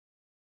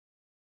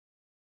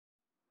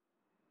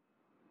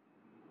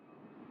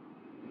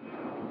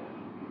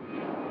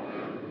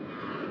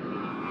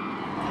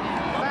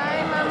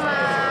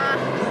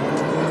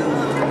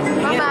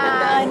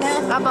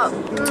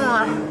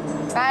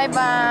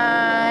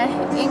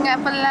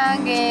Ingat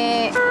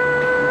palagi.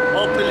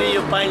 Hopefully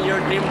you find your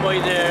dream boy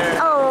there.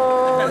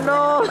 Oh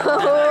no.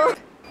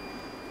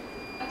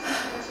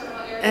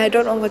 I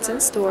don't know what's in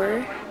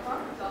store,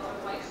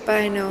 but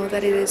I know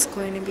that it is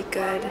going to be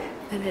good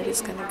and it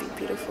is going to be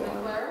beautiful.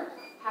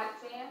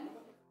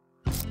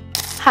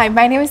 Hi,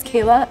 my name is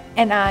Kayla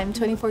and I'm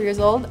 24 years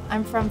old.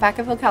 I'm from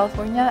Vacaville,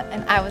 California,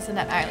 and I was a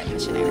Net Island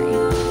missionary.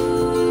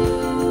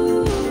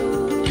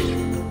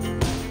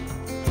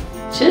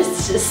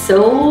 Just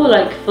so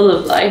like full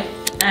of life.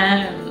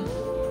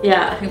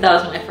 Yeah, I think that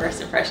was my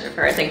first impression of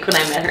her. I think when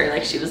I met her,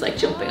 like she was like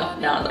jumping up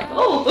and down, like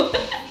oh.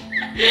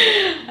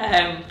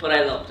 But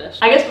I loved it.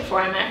 I guess before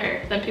I met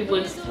her, then people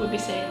would be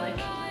saying like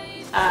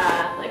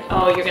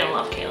oh, you're gonna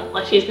love Kayla,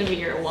 like she's gonna be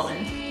your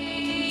woman.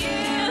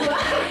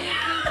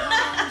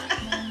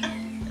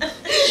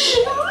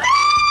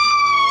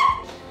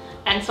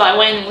 And so I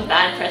went in with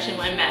that impression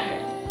when I met her.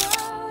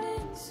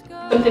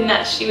 Something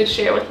that she would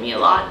share with me a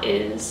lot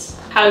is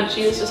how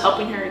Jesus was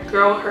helping her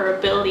grow her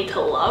ability to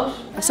love.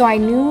 So I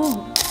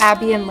knew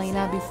Abby and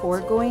Lena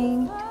before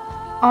going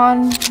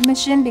on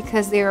mission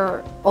because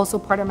they're also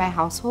part of my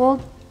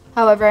household.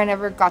 However, I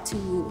never got to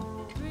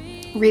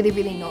really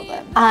know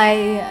them.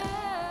 I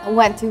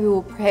went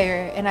through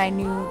prayer and I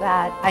knew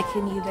that I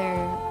can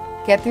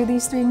either get through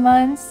these 3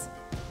 months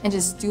and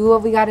just do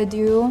what we gotta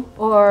do,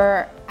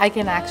 or I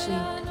can actually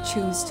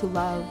choose to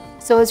love.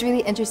 So it was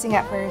really interesting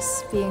at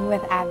first being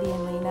with Abby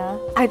and Lena.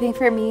 I think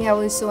for me, I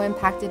was so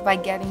impacted by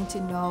getting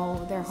to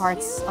know their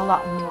hearts a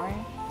lot more.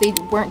 They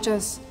weren't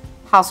just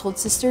household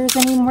sisters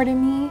anymore to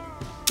me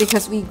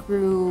because we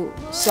grew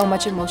so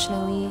much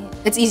emotionally.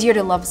 It's easier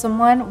to love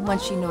someone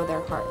once you know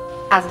their heart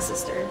as a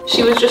sister.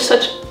 She was just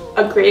such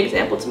a great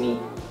example to me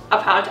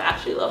of how to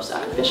actually love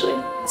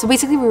sacrificially. So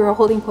basically we were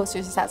holding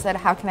posters that said,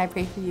 "How can I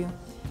pray for you?"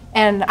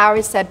 And I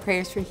always said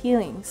prayers for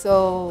healing.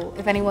 So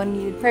if anyone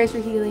needed prayers for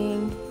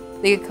healing,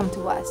 they could come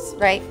to us,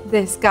 right?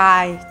 This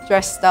guy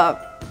dressed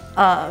up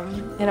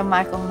in a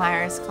Michael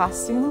Myers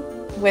costume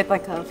with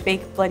like a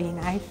fake bloody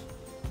knife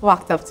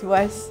walked up to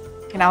us.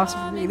 And I was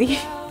really,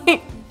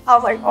 I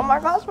was like, oh my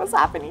gosh, what's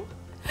happening?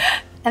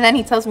 And then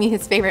he tells me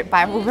his favorite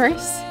Bible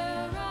verse.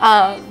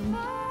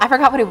 I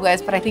forgot what it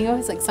was, but I think it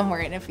was like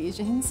somewhere in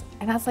Ephesians.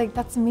 And I was like,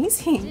 that's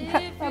amazing,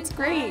 that's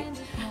great.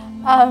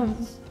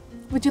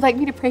 Would you like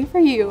me to pray for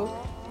you?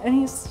 And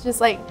he's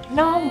just like,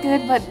 no, I'm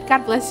good, but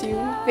God bless you.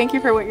 Thank you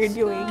for what you're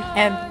doing,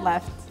 and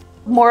left.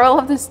 Moral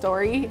of the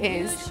story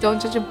is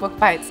don't judge a book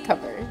by its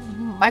cover.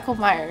 Michael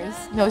Myers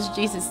knows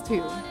Jesus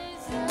too.